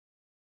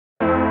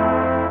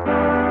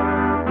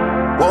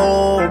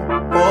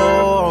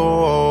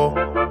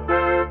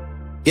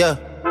Yeah,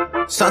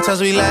 sometimes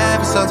we laugh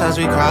and sometimes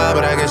we cry,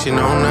 but I guess you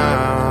know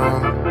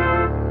now.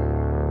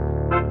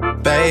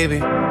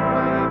 Baby,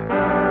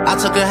 I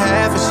took a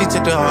half and she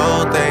took the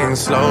whole thing.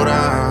 Slow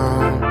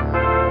down.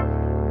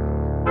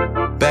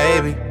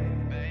 Baby,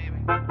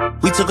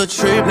 we took a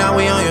trip, now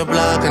we on your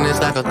block and it's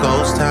like a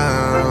ghost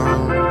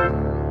town.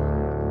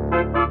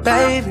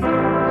 Baby,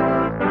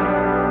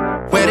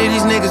 where did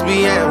these niggas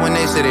be at when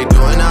they say they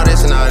doing all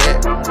this and all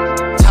that?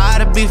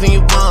 Tired of beefing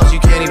you bums, you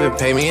can't even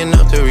pay me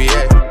enough to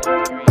react.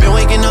 Been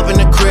waking up in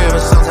the crib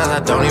and sometimes I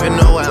don't even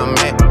know where I'm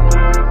at.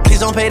 Please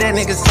don't play that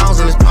nigga's songs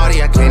in this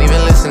party, I can't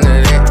even listen to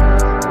that.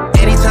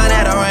 Anytime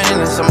that I run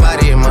into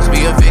somebody, it must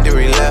be a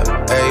victory lap.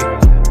 Ayy,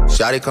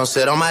 shawty come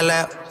sit on my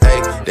lap.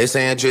 Ayy, they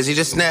saying Drizzy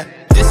just snap.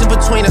 This in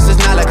between us is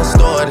not like a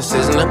store, this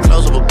isn't a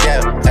closable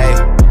gap.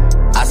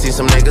 Ayy, I see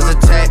some niggas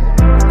attack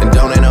and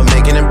don't end up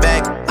making it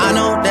back. I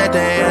know that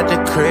they at the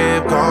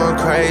crib going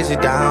crazy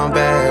down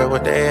bad.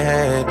 What they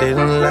had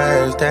didn't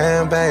last,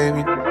 damn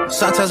baby.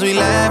 Sometimes we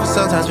laugh and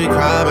sometimes we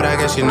cry, but I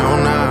guess you know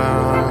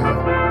now.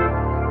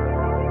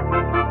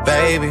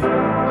 Baby,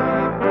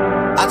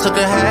 I took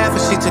a half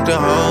and she took the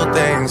whole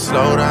thing.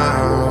 Slow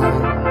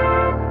down.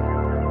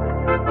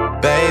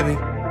 Baby,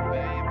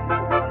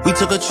 we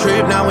took a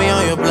trip, now we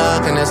on your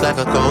block and it's like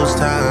a ghost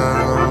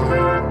town.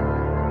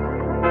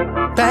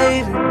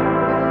 Baby,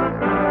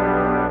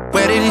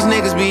 where did these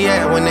niggas be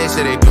at when they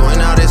say they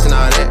doing all this and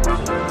all that?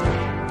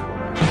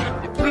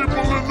 The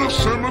people in the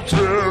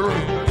cemetery,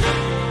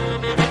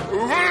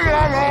 they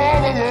got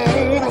all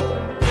alone.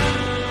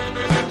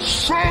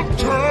 Some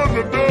turn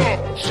to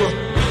dust,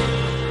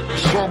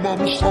 some of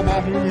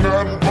them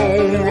got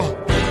whole.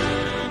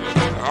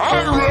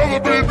 I'd rather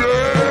be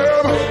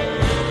dead,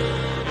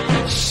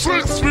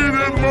 6 feet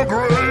in my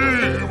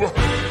grave,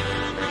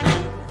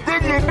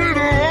 than to be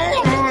the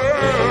lonely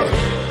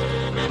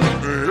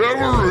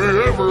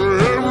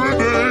every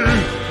day.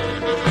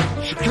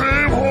 She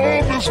came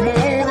home this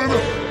morning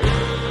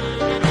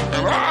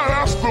and I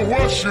asked her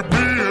where she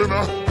been.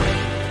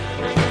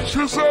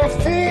 She said,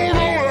 fool,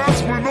 don't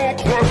ask me no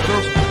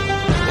questions,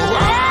 'cause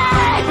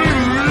I'll be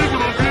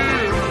leaving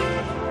again.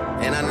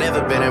 And I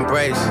never been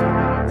embraced,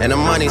 and the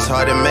money's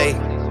hard to make,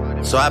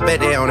 so I bet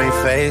they on their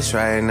face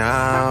right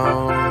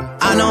now.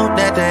 I know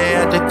that they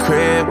at the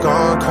crib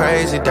going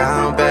crazy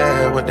down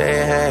bad. What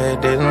they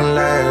had didn't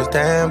last,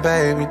 damn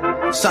baby.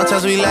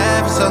 Sometimes we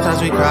laugh and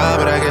sometimes we cry,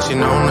 but I guess you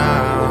know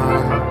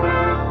now.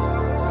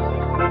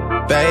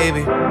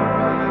 Baby,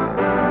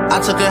 I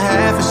took a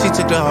half and she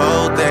took the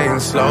whole thing.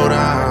 Slow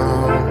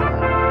down.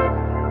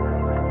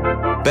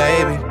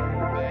 Baby,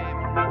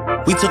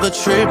 we took a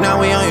trip, now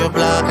we on your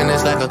block and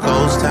it's like a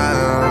ghost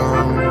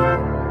town.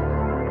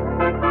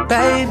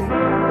 Baby,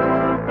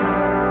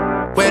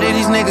 where did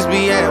these niggas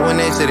be at when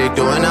they say they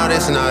doing all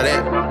this and all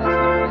that?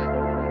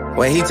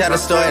 When he tell the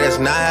story, that's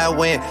not how it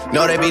went.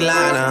 No, they be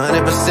lying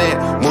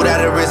 100%. Moved out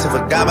of the wrist and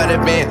forgot about the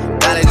bend.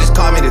 Now they just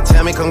call me to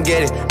tell me come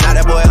get it. Now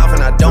that boy off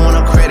and I don't want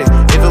no credit.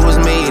 If it was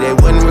me, they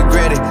wouldn't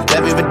regret it.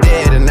 Left me for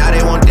dead and now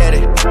they won't dead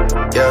it.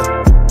 Yeah.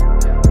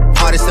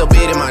 Heart is still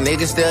beating, my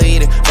niggas still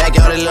eating.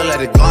 Backyard it look like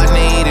the garden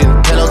they eating.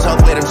 Pillow talk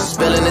with him, she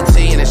spilling the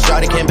tea. And then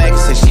shorty came back and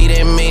said she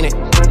didn't mean it.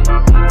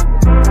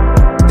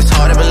 It's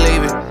hard to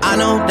believe it. I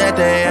know that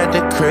they at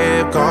the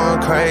crib going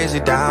crazy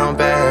down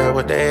bad.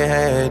 What they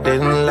had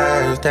didn't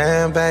last,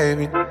 damn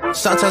baby.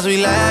 Sometimes we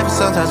laugh and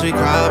sometimes we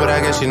cry, but I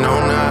guess you know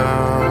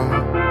now.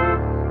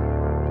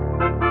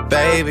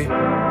 Baby,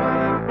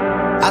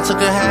 I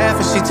took a half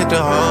and she took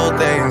the whole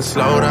thing.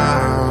 Slow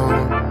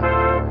down.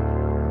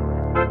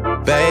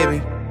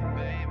 Baby,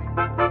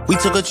 we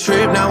took a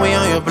trip, now we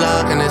on your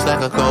block and it's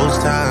like a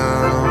ghost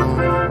town.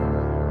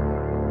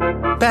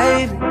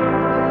 Baby,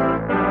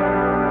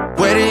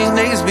 where did these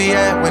niggas be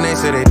at when they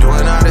say they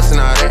doing all this and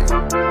all that?